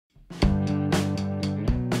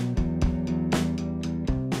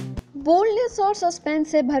Boldness और suspense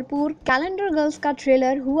से भरपूर कैलेंडर गर्ल्स का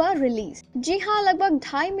ट्रेलर हुआ रिलीज। जी हाँ, लगभग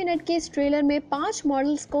 2.5 मिनट के इस ट्रेलर में 5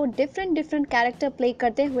 मॉडल्स को डिफरेंट कैरेक्टर प्ले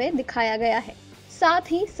करते हुए दिखाया गया है।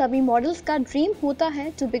 साथ ही सभी मॉडल्स का ड्रीम होता है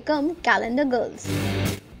to become calendar girls.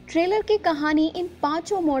 Trailer की कहानी इन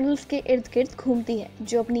 5 मॉडल्स के इर्द गिर्द घूमती है,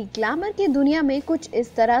 जो अपनी ग्लैमर की दुनिया में कुछ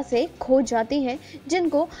इस तरह से खो जाती हैं,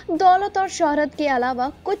 जिनको दौलत और शोहरत के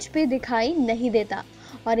अलावा कुछ भी दिखाई नहीं देता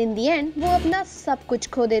और इन दी एंड वो अपना सब कुछ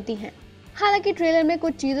खो देती हैं। हालांकि ट्रेलर में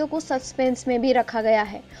कुछ चीज़ों को सस्पेंस में भी रखा गया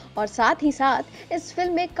है और साथ ही साथ इस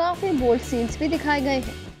फिल्म में काफ़ी बोल्ड सीन्स भी दिखाए गए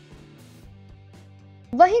हैं।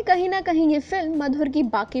 वहीं कहीं ना कहीं ये फिल्म मधुर की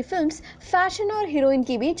बाकी फिल्म्स, फैशन और हीरोइन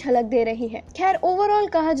की भी झलक दे रही है। खैर, ओवरऑल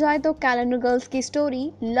कहा जाए तो कैलेंडर गर्ल्स की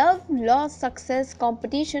story love, loss, success,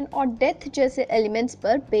 competition और डेथ जैसे एलिमेंट्स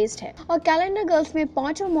पर बेस्ड है और कैलेंडर गर्ल्स में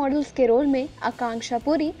 5 मॉडल्स के रोल में आकांक्षा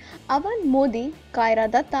पुरी, अवन मोदी, कायरा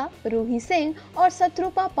दत्ता, रूही सिंह और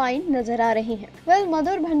शत्रुपा पाइन नजर आ रही हैं।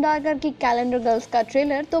 मधुर भंडारकर की कैलेंडर गर्ल्स का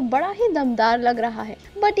ट्रेलर तो बड़ा ही दमदार लग रहा है,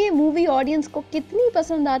 बट ये मूवी ऑडियंस को कितनी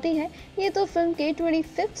पसंद आती है ये तो फिल्म के 25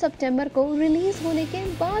 सितंबर को रिलीज होने के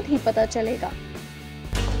बाद ही पता चलेगा।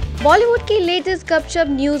 बॉलीवुड की लेटेस्ट गपशप,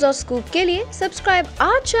 न्यूज और स्कूप के लिए सब्सक्राइब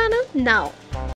आवर चैनल नाउ।